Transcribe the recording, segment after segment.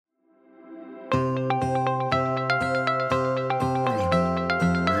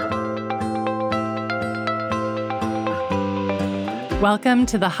Welcome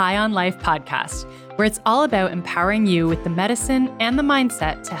to the High on Life podcast, where it's all about empowering you with the medicine and the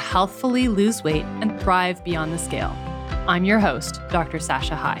mindset to healthfully lose weight and thrive beyond the scale. I'm your host, Dr.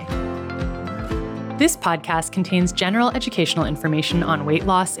 Sasha High. This podcast contains general educational information on weight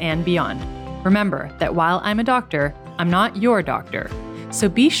loss and beyond. Remember that while I'm a doctor, I'm not your doctor, so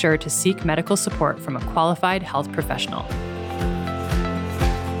be sure to seek medical support from a qualified health professional.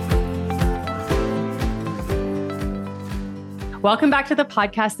 Welcome back to the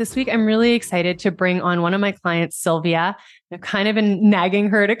podcast this week. I'm really excited to bring on one of my clients, Sylvia. I've kind of been nagging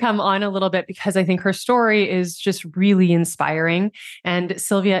her to come on a little bit because I think her story is just really inspiring. And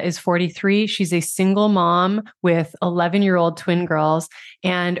Sylvia is 43. She's a single mom with 11-year-old twin girls.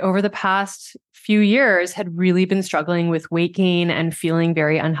 And over the past few years had really been struggling with weight gain and feeling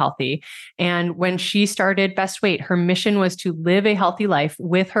very unhealthy. And when she started Best Weight, her mission was to live a healthy life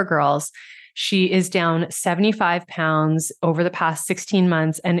with her girls. She is down 75 pounds over the past 16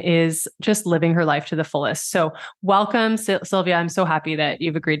 months and is just living her life to the fullest. So welcome, Sylvia. I'm so happy that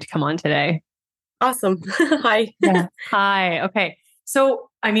you've agreed to come on today. Awesome. Hi. Yeah. Hi. Okay. So,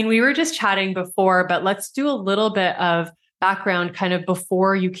 we were just chatting before, but let's do a little bit of background kind of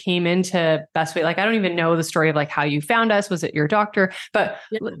before you came into Best Weight. Like, I don't even know the story of like how you found us. Was it your doctor? But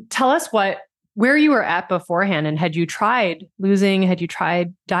tell us where you were at beforehand, and had you tried losing? Had you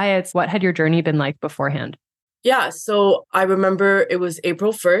tried diets? What had your journey been like beforehand? Yeah. So I remember it was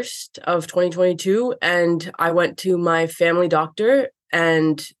April 1st of 2022, and I went to my family doctor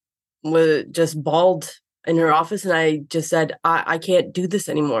and was just bawled in her office. And I just said, I can't do this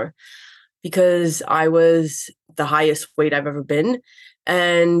anymore, because I was the highest weight I've ever been,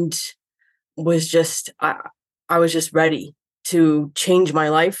 and was just, I was just ready to change my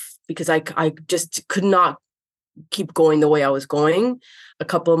life, because I just could not keep going the way I was going. A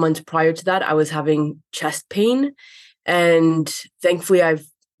couple of months prior to that, I was having chest pain. And thankfully, I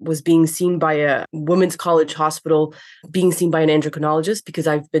was being seen by a women's college hospital, being seen by an endocrinologist, because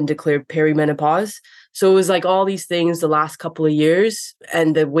I've been declared perimenopause. So it was like all these things the last couple of years,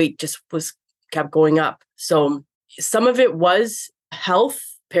 and the weight just kept going up. So some of it was health,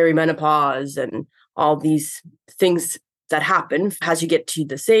 perimenopause, and all these things that happen as you get to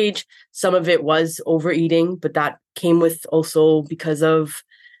this age. Some of it was overeating, but that came with also because of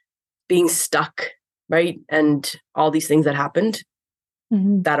being stuck, right? And all these things that happened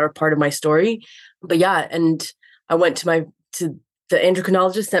that are part of my story. But yeah, and I went to the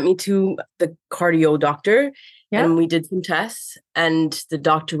endocrinologist, sent me to the cardio doctor, and we did some tests, and the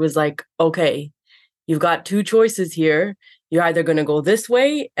doctor was like, okay, you've got two choices here. You're either going to go this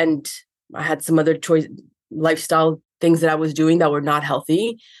way, and I had some other lifestyle things that I was doing that were not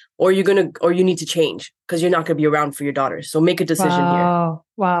healthy, or you need to change, because you're not going to be around for your daughters. So make a decision here.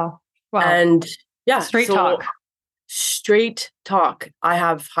 Wow. And yeah, straight talk. I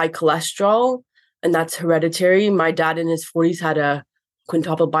have high cholesterol, and that's hereditary. My dad in his 40s had a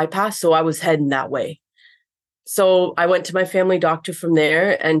quintuple bypass, so I was heading that way. So I went to my family doctor from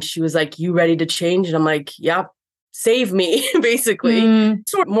there, and she was like, you ready to change? And I'm like, yep, save me, basically.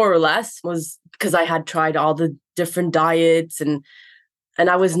 So more or less was because I had tried all the different diets, and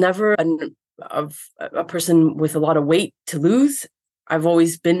I was never a person with a lot of weight to lose. I've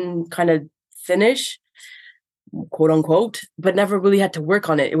always been kind of thinnish, quote unquote, but never really had to work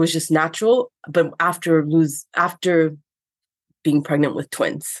on it. It was just natural. But after being pregnant with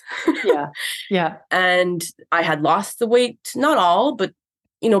twins. Yeah. And I had lost the weight, not all, but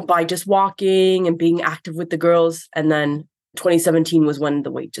by just walking and being active with the girls. And then 2017 was when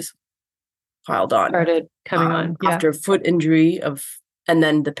the weight just piled on. Started coming on. Yeah. After a foot injury and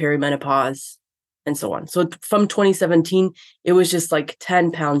then the perimenopause and so on. So from 2017, it was just like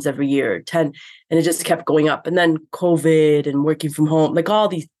 10 pounds every year, and it just kept going up. And then COVID and working from home, like all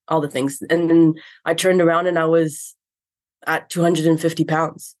the things. And then I turned around and I was at 250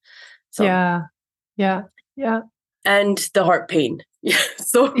 pounds. So Yeah. And the heart pain. Yeah.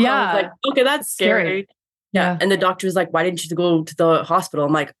 So I was like, okay, that's scary. Yeah. And the doctor was like, why didn't you go to the hospital?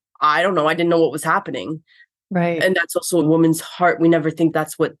 I'm like, I don't know. I didn't know what was happening. Right. And that's also a woman's heart. We never think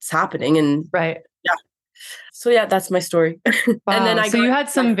that's what's happening. And right. Yeah. So yeah, that's my story. Wow. And then you had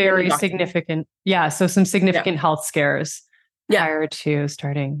some very significant, some significant health scares prior to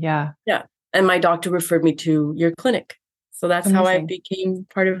starting. Yeah. Yeah. And my doctor referred me to your clinic. So that's how I became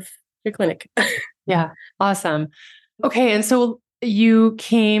part of your clinic. Yeah. Awesome. Okay. And so you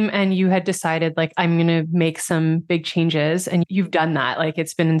came and you had decided, like, I'm going to make some big changes, and you've done that. Like,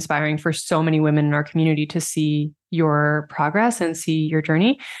 it's been inspiring for so many women in our community to see your progress and see your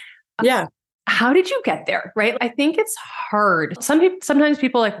journey. Yeah. how did you get there? Right. I think it's hard. Sometimes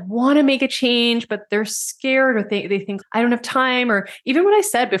people like want to make a change, but they're scared or they think I don't have time. Or even what I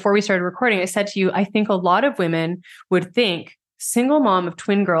said before we started recording, I said to you, I think a lot of women would think single mom of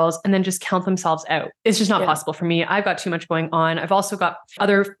twin girls and then just count themselves out. It's just not possible for me. I've got too much going on. I've also got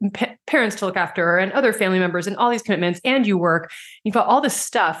other parents to look after and other family members and all these commitments, and you work. You've got all this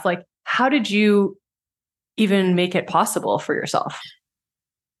stuff. Like, how did you even make it possible for yourself?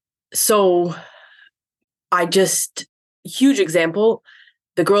 So huge example,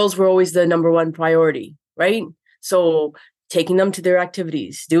 the girls were always the number one priority, right? So taking them to their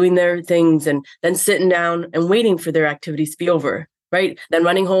activities, doing their things, and then sitting down and waiting for their activities to be over, right? Then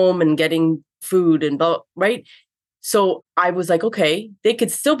running home and getting food and right? So I was like, okay, they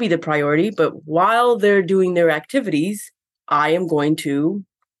could still be the priority, but while they're doing their activities, I am going to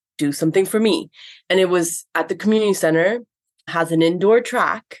do something for me. And it was at the community center, has an indoor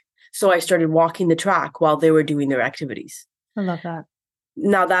track. So I started walking the track while they were doing their activities. I love that.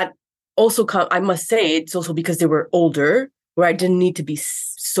 Now that also, I must say, it's also because they were older, where I didn't need to be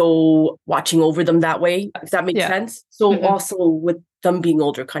so watching over them that way, if that makes sense. So also with them being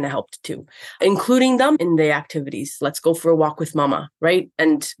older kind of helped too, including them in the activities. Let's go for a walk with mama, right?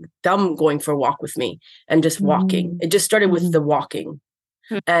 And them going for a walk with me and just walking. It just started with the walking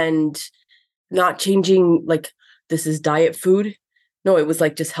and not changing like this is diet food. No, it was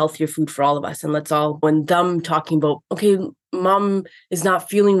like just healthier food for all of us. And let's all, when them talking about, okay, mom is not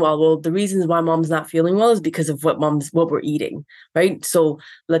feeling well. Well, the reasons why mom's not feeling well is because of what we're eating, right? So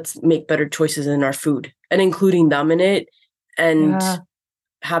let's make better choices in our food and including them in it and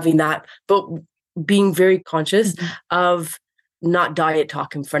having that, but being very conscious of not diet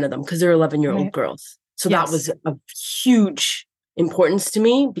talk in front of them because they're 11-year-old girls. So that was a huge importance to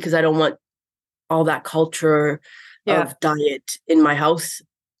me because I don't want all that culture of diet in my house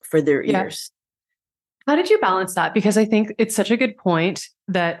for their ears. How did you balance that? Because I think it's such a good point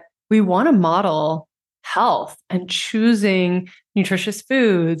that we want to model health and choosing nutritious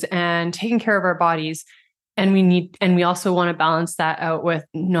foods and taking care of our bodies. And we also want to balance that out with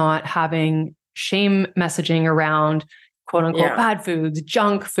not having shame messaging around quote unquote bad foods,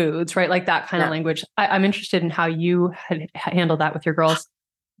 junk foods, right? Like that kind of language. I'm interested in how you had handled that with your girls.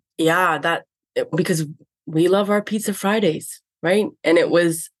 Yeah, because we love our Pizza Fridays, right? And it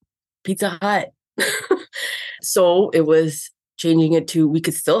was Pizza Hut. So it was changing it to, we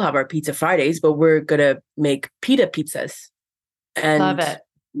could still have our Pizza Fridays, but we're going to make pita pizzas and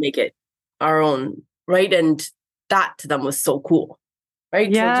make it our own, right? And that to them was so cool,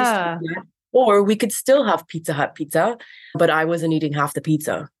 right? Yeah. So or we could still have Pizza Hut pizza, but I wasn't eating half the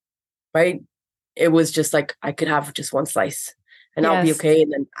pizza, right? It was just like, I could have just one slice and I'll be okay.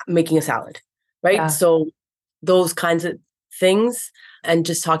 And then making a salad, right? Yeah. So those kinds of things and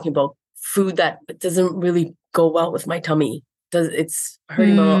just talking about food that doesn't really go well with my tummy. It's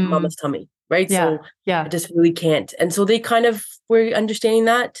hurting mama's tummy, right? So I just really can't. And so they kind of were understanding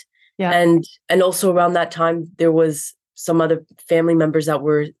that. Yeah. And also around that time, there was some other family members that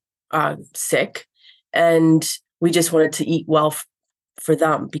were sick and we just wanted to eat well for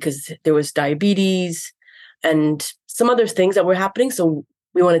them because there was diabetes and some other things that were happening. So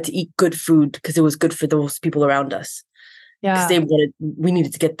we wanted to eat good food because it was good for those people around us. Yeah. Because we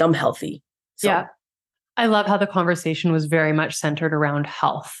needed to get them healthy. So. Yeah. I love how the conversation was very much centered around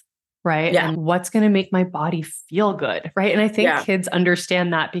health, right? Yeah. And what's going to make my body feel good, right? And I think kids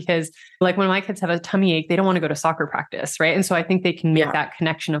understand that because like when my kids have a tummy ache, they don't want to go to soccer practice, right? And so I think they can make that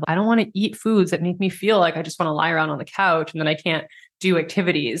connection of, I don't want to eat foods that make me feel like I just want to lie around on the couch and then I can't do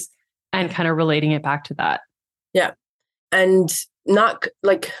activities and kind of relating it back to that. Yeah. And not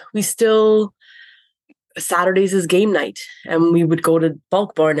like Saturdays is game night and we would go to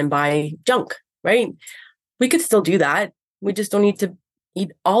Bulk Barn and buy junk, right? We could still do that. We just don't need to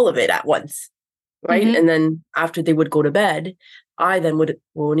eat all of it at once, right? And then after they would go to bed, I then would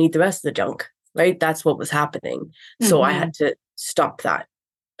eat the rest of the junk, right? That's what was happening. So I had to stop that.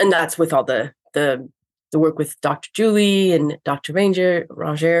 And that's with all the work with Dr. Julie and Dr.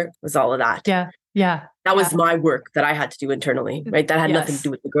 Ranger was all of that. Yeah. Yeah. That was my work that I had to do internally, right? That had nothing to do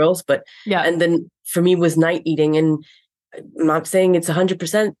with the girls, but and then for me was night eating. And I'm not saying it's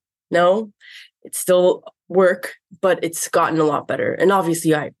 100%. No, it's still work, but it's gotten a lot better. And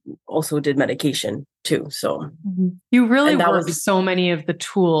obviously I also did medication too. So you really worked so many of the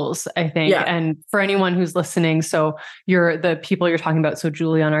tools, I think. Yeah. And for anyone who's listening, so the people you're talking about, so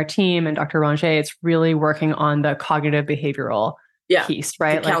Julie on our team and Dr. Ranger, it's really working on the cognitive behavioral piece,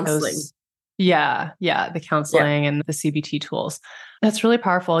 right? Like counseling. Yeah. Yeah. The Yeah. counseling and the CBT tools. That's really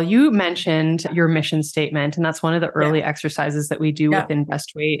powerful. You mentioned your mission statement, and that's one of the Yeah. early exercises that we do Yeah. within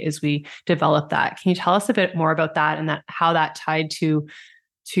Best Weight is we develop that. Can you tell us a bit more about that and that how that tied to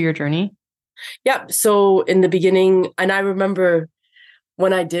your journey? Yeah. So in the beginning, and I remember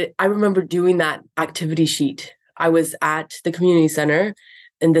I remember doing that activity sheet. I was at the community center,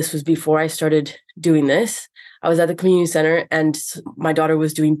 and this was before I started doing this. I was at the community center, and my daughter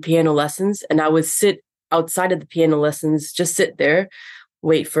was doing piano lessons, and I would sit outside of the piano lessons, just sit there,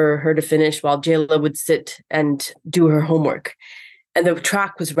 wait for her to finish while Jayla would sit and do her homework. And the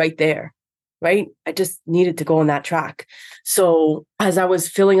track was right there, right? I just needed to go on that track. So as I was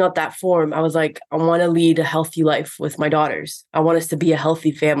filling out that form, I was like, I want to lead a healthy life with my daughters. I want us to be a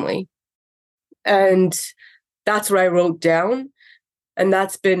healthy family. And that's what I wrote down. And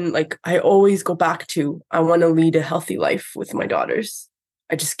that's been like, I always go back to, I want to lead a healthy life with my daughters.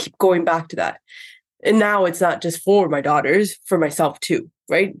 I just keep going back to that. And now it's not just for my daughters, for myself too,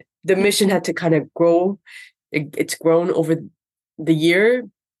 right? The mission had to kind of grow. It's grown over the year,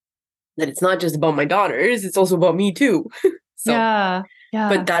 that it's not just about my daughters, it's also about me too. So, Yeah.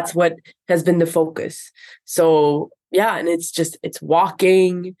 but that's what has been the focus. So, yeah. And it's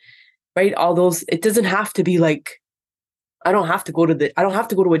walking, right? All those, it doesn't have to be like, I don't have to go to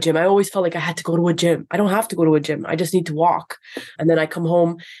a gym. I always felt like I had to go to a gym. I don't have to go to a gym. I just need to walk. And then I come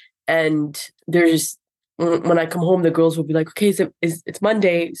home and when I come home, the girls will be like, okay, so it's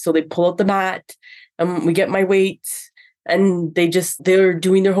Monday. So they pull out the mat and we get my weights and they're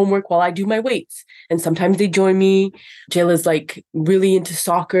doing their homework while I do my weights. And sometimes they join me. Jayla's like really into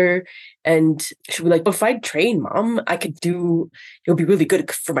soccer and she'll be like, but if I train, Mom, it'll be really good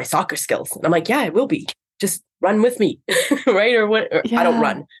for my soccer skills. And I'm like, yeah, it will be. Just run with me, right? I don't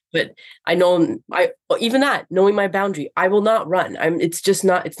run, but I know even that, knowing my boundary, I will not run. It's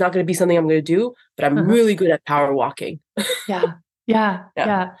not going to be something I'm going to do, but I'm really good at power walking. Yeah.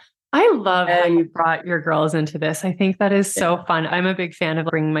 I love how you brought your girls into this. I think that is so fun. I'm a big fan of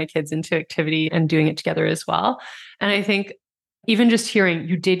bringing my kids into activity and doing it together as well. And I think even just hearing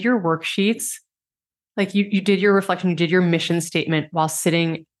you did your worksheets, like you did your reflection, you did your mission statement while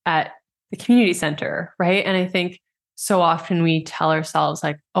sitting at the community center, right? And I think so often we tell ourselves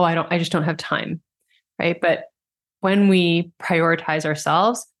like, oh, I just don't have time, right? But when we prioritize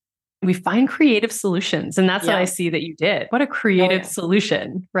ourselves, we find creative solutions. And that's what I see that you did. What a creative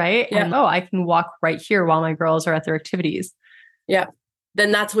solution, right? Yeah. And I can walk right here while my girls are at their activities. Yeah.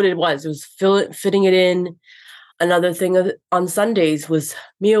 Then that's what it was. It was fitting it in. Another thing on Sundays was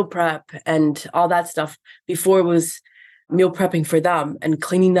meal prep and all that stuff. Before it was meal prepping for them and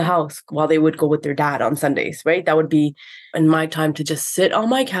cleaning the house while they would go with their dad on Sundays, right? That would be in my time to just sit on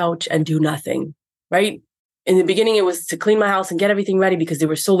my couch and do nothing, right? In the beginning, it was to clean my house and get everything ready because they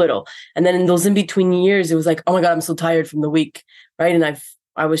were so little. And then in those in-between years, it was like, oh my God, I'm so tired from the week, right? And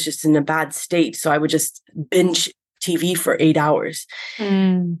I was just in a bad state. So I would just binge TV for 8 hours.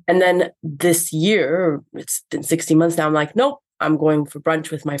 And then this year, it's been 60 months now, I'm like, nope, I'm going for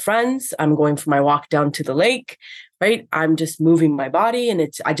brunch with my friends. I'm going for my walk down to the lake, right? I'm just moving my body and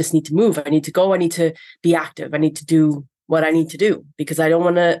I just need to move. I need to go. I need to be active. I need to do what I need to do because I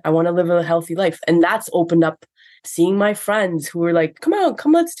want to live a healthy life. And that's opened up seeing my friends who are like, come on,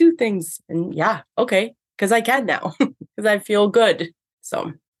 let's do things. And yeah, okay, because I can now because I feel good.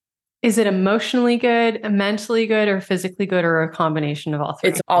 So is it emotionally good, mentally good, or physically good, or a combination of all three?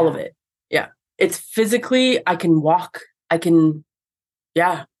 It's all of it. Yeah. It's physically, I can walk. I could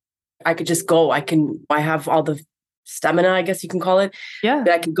just go. I have all the stamina, I guess you can call it. Yeah.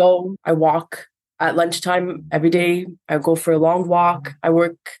 But I could go, I walk at lunchtime every day. I go for a long walk. I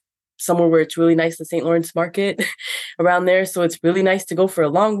work somewhere where it's really nice, the St. Lawrence Market around there. So it's really nice to go for a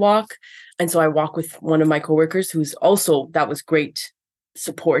long walk. And so I walk with one of my coworkers that was great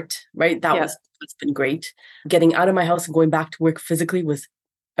support, right? That's been great. Getting out of my house and going back to work physically was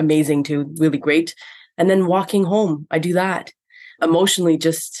amazing too, really great. And then walking home, I do that. Emotionally,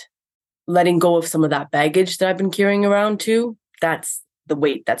 just letting go of some of that baggage that I've been carrying around too. That's the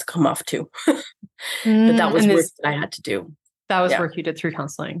weight that's come off too. But that was work that I had to do. That was work you did through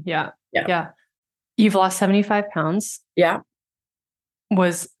counseling. Yeah. You've lost 75 pounds. Yeah.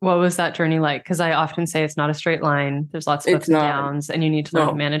 What was that journey like? Because I often say it's not a straight line. There's lots of ups and downs and you need to learn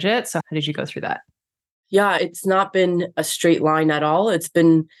to manage it. So how did you go through that? Yeah, it's not been a straight line at all. It's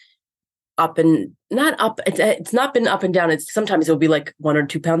been up and not up. It's not been up and down. Sometimes it'll be like 1 or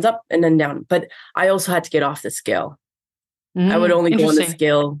 2 pounds up and then down. But I also had to get off the scale. I would only go on the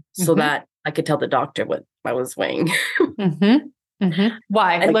scale so that I could tell the doctor what I was weighing.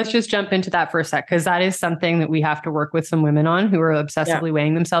 Why? And Let's just jump into that for a sec, because that is something that we have to work with some women on who are obsessively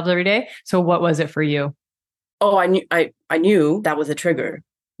weighing themselves every day. So what was it for you? oh, I knew that was a trigger.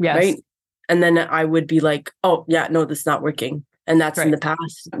 Yes. Right. And then I would be like, oh yeah, no, this is not working. And that's in the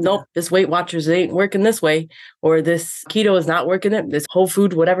past. Nope, this Weight Watchers ain't working this way, or this keto is not working. This whole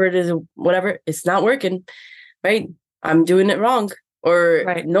food, whatever it is, whatever, it's not working. Right. I'm doing it wrong. Or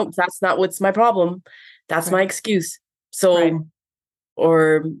nope, that's not what's my problem. That's my excuse. So,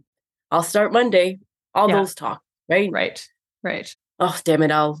 or I'll start Monday. All those talk. Right. Right. Oh, damn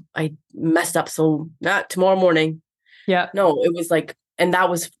it. I messed up. So not tomorrow morning. Yeah. No, it was like, and that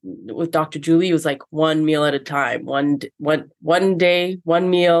was with Dr. Julie. It was like one meal at a time, one day, one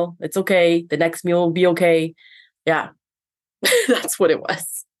meal. It's okay. The next meal will be okay. Yeah. That's what it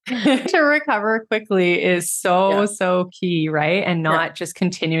was. To recover quickly is so key, right? And not just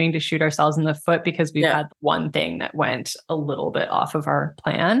continuing to shoot ourselves in the foot because we've had one thing that went a little bit off of our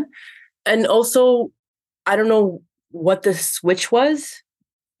plan. And also, I don't know what the switch was.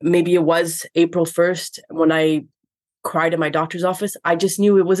 Maybe it was April 1st when I cried in my doctor's office. I just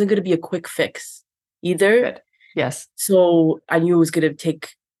knew it wasn't going to be a quick fix either. Good. Yes. So I knew it was going to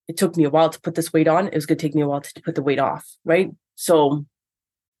it took me a while to put this weight on. It was going to take me a while to put the weight off. Right. So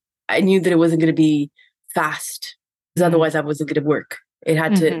I knew that it wasn't going to be fast because otherwise I wasn't going to work. It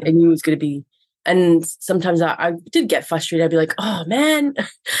had to, I knew it was going to be. And sometimes I did get frustrated. I'd be like, oh man,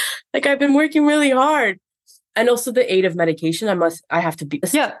 like I've been working really hard. And also the aid of medication. I have to be,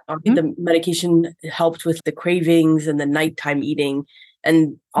 the medication helped with the cravings and the nighttime eating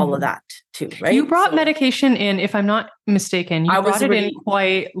and all of that too, right? You brought medication in, if I'm not mistaken, you brought it in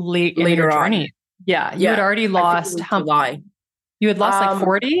quite late in your journey. On. Yeah. You had already lost July. You had lost like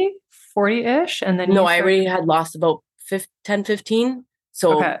 40-ish. And then no, I already had lost about 10, 15.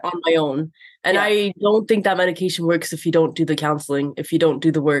 So on my own. And I don't think that medication works if you don't do the counseling, if you don't do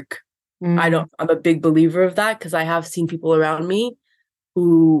the work. I'm a big believer of that because I have seen people around me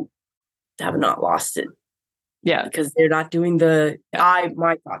who have not lost it. Yeah. Because they're not doing my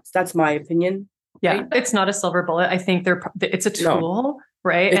thoughts. That's my opinion. Yeah. Right? It's not a silver bullet. I think it's a tool,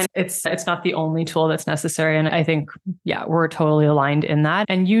 right? And it's not the only tool that's necessary. And I think, we're totally aligned in that.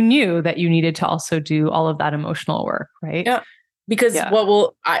 And you knew that you needed to also do all of that emotional work, right? Yeah. Because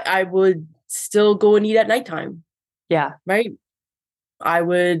I would still go and eat at nighttime. Yeah. Right. I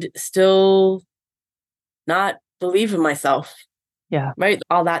would still not believe in myself. Yeah. Right.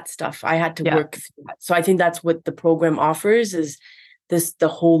 All that stuff. I had to work through that. So I think that's what the program offers is the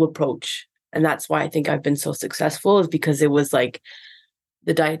whole approach. And that's why I think I've been so successful is because it was like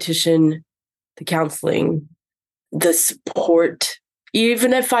the dietitian, the counseling, the support,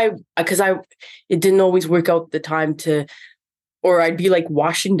 even if it didn't always work out the time or I'd be like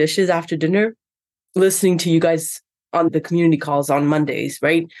washing dishes after dinner, listening to you guys on the community calls on Mondays,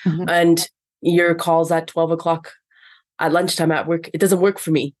 right? Mm-hmm. And your calls at 12 o'clock at lunchtime at work, it doesn't work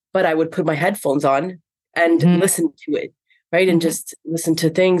for me, but I would put my headphones on and listen to it, right? And just listen to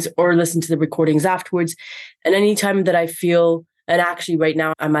things or listen to the recordings afterwards. And anytime that I feel, and actually right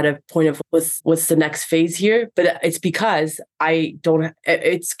now I'm at a point of what's the next phase here, but it's because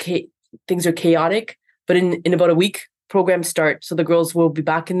things are chaotic, but in about a week, programs start. So the girls will be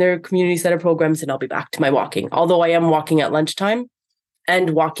back in their community center programs and I'll be back to my walking. Although I am walking at lunchtime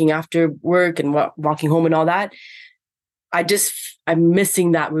and walking after work and walking home and all that, I'm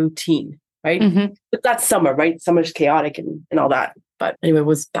missing that routine, right? Mm-hmm. But that's summer, right? Summer's chaotic and all that. But anyway,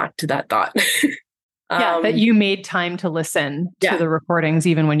 was back to that thought. That you made time to listen to the recordings,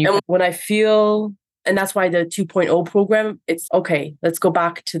 even when I feel, and that's why the 2.0 program, it's okay. Let's go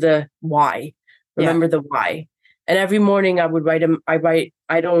back to the why. Remember the why. And every morning I would write them.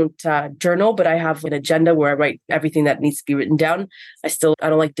 I don't journal, but I have an agenda where I write everything that needs to be written down. I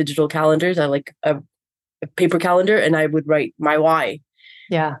don't like digital calendars. I like a paper calendar, and I would write my why.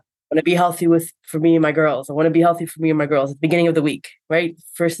 Yeah. I want to be healthy for me and my girls. I want to be healthy for me and my girls at the begining of the week, right?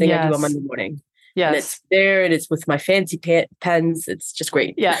 First thing I do on Monday morning. Yes. And it's there and it's with my fancy pens. It's just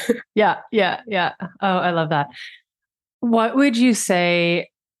great. Yeah. Oh, I love that. What would you say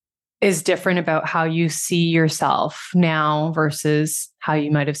is different about how you see yourself now versus how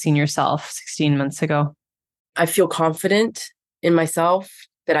you might have seen yourself 16 months ago? I feel confident in myself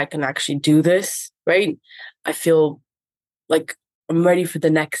that I can actually do this, right? I feel like I'm ready for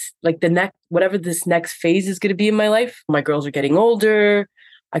whatever this next phase is going to be in my life. My girls are getting older.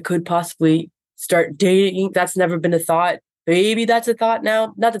 I could possibly start dating. That's never been a thought. Maybe that's a thought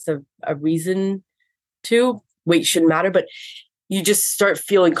now. Not that's a reason to. Weight shouldn't matter, but you just start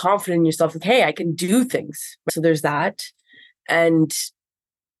feeling confident in yourself. Like, hey, I can do things. So there's that. And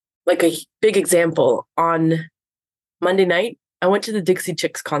like a big example, on Monday night, I went to the Dixie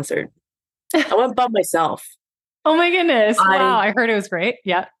Chicks concert. I went by myself. Oh my goodness. Wow. I heard it was great.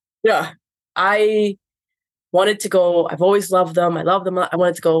 Yeah. Yeah. I wanted to go. I've always loved them. I love them. I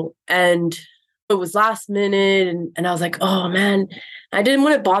wanted to go. And it was last minute. And I was like, oh man, I didn't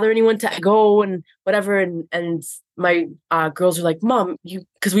want to bother anyone to go and whatever. And my girls were like, Mom,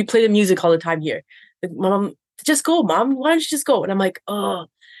 because we play the music all the time here. Like, Mom, just go, Mom. Why don't you just go? And I'm like, oh.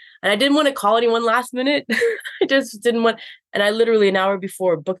 And I didn't want to call anyone last minute. I just didn't want. And I literally an hour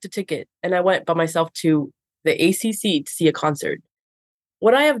before booked a ticket and I went by myself to the ACC to see a concert.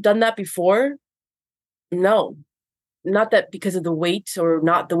 Would I have done that before? No, not that because of the weight or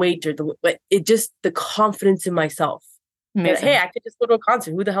not the weight but it just the confidence in myself. That, hey, I could just go to a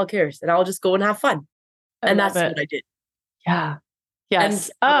concert. Who the hell cares? And I'll just go and have fun. And that's what I did. Yeah.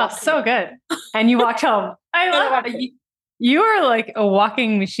 Yes. So good. And you walked home. I love it. You are like a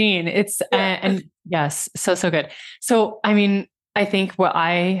walking machine. It's, and yes, so good. So, I mean, I think what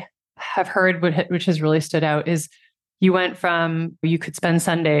I have heard, which has really stood out is you went from, you could spend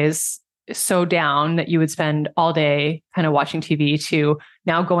Sundays so down that you would spend all day kind of watching TV to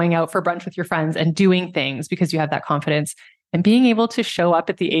now going out for brunch with your friends and doing things because you have that confidence and being able to show up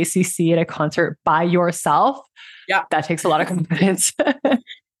at the ACC at a concert by yourself. Yeah. That takes a lot of confidence.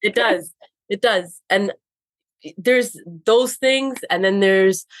 It does. It does. And there's those things. And then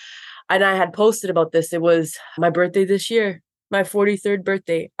and I had posted about this. It was my birthday this year, my 43rd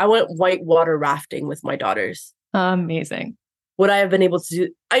birthday. I went whitewater rafting with my daughters. Amazing. Would I have been able to do?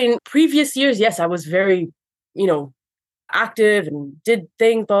 In previous years, yes, I was very, active and did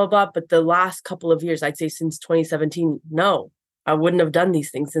things, blah, blah, blah. But the last couple of years, I'd say since 2017, no, I wouldn't have done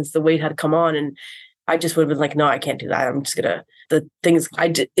these things since the weight had come on. And I just would have been like, no, I can't do that. I'm just the things I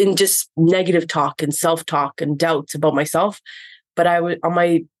did in just negative talk and self-talk and doubts about myself. But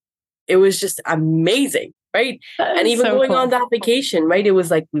it was just amazing. Right. And even so going on that vacation, right. It was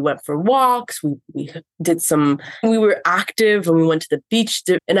like, we went for walks. We were active and we went to the beach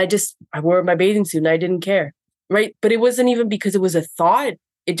and I wore my bathing suit and I didn't care. Right. But it wasn't even because it was a thought.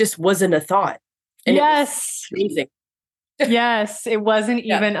 It just wasn't a thought. And yes. It was amazing. Yes. It wasn't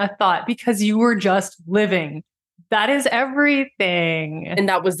even a thought because you were just living. That is everything. And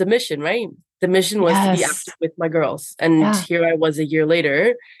that was the mission, right? The mission was to be active with my girls. And here I was a year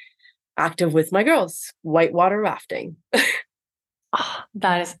later, active with my girls, whitewater rafting.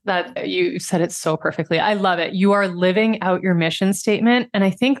 That you said it so perfectly. I love it. You are living out your mission statement. And I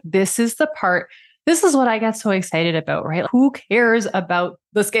think this is what I get so excited about, right? Like, who cares about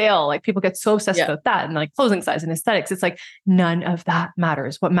the scale? Like people get so obsessed about that and like clothing size and aesthetics. It's like none of that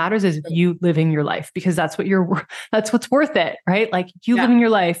matters. What matters is you living your life because that's what's worth it, right? Like you living your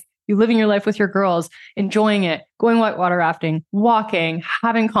life. You living your life with your girls, enjoying it, going whitewater rafting, walking,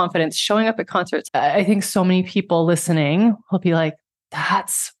 having confidence, showing up at concerts. I think so many people listening will be like,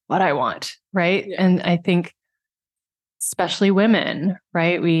 that's what I want. Right. Yeah. And I think especially women,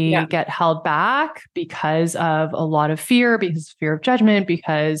 right? We get held back because of a lot of fear, because of fear of judgment,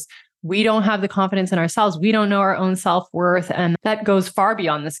 because we don't have the confidence in ourselves. We don't know our own self-worth. And that goes far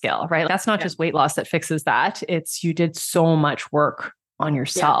beyond the scale, right? That's not just weight loss that fixes that. It's you did so much work on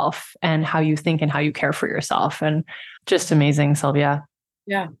yourself and how you think and how you care for yourself. And just amazing, Sylvia.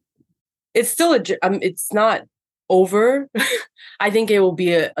 Yeah. It's still it's not over. I think it will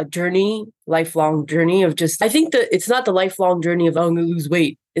be a journey, lifelong journey of I think that it's not the lifelong journey of, I'm going to lose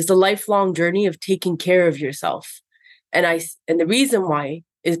weight. It's the lifelong journey of taking care of yourself. And the reason why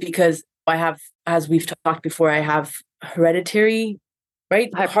is because I have, as we've talked before, I have hereditary, right?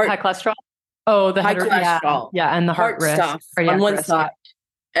 High cholesterol. Oh, the high cholesterol. Yeah. And the heart stuff on one side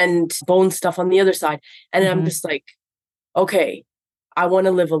and bone stuff on the other side. And I'm just like, okay, I want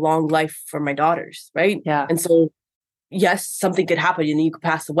to live a long life for my daughters. Right. Yeah. And so, yes, something could happen and you could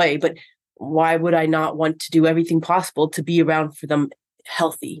pass away, but why would I not want to do everything possible to be around for them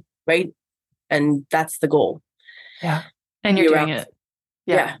healthy? Right. And that's the goal. Yeah. And you're doing it.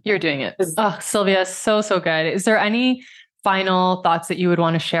 Yeah. You're doing it. Oh, Sylvia, so good. Is there any final thoughts that you would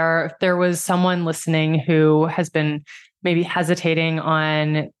want to share? If there was someone listening who has been maybe hesitating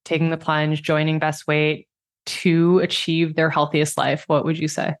on taking the plunge, joining Best Weight to achieve their healthiest life, what would you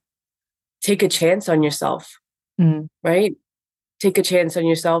say? Take a chance on yourself, right? Take a chance on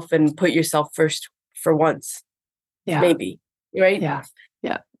yourself and put yourself first for once. Yeah. Maybe, right? Yeah.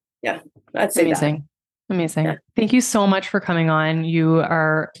 That's amazing. Amazing. Yeah. Thank you so much for coming on. You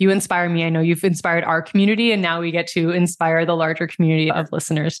inspire me. I know you've inspired our community and now we get to inspire the larger community of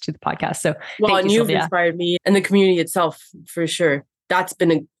listeners to the podcast. So and you've inspired me and the community itself for sure. That's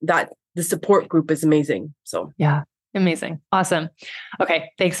been the support group is amazing. So yeah, amazing. Awesome. Okay.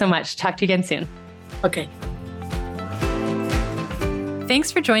 Thanks so much. Talk to you again soon. Okay. Thanks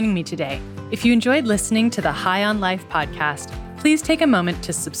for joining me today. If you enjoyed listening to the High on Life podcast, please take a moment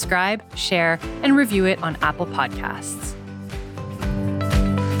to subscribe, share, and review it on Apple Podcasts.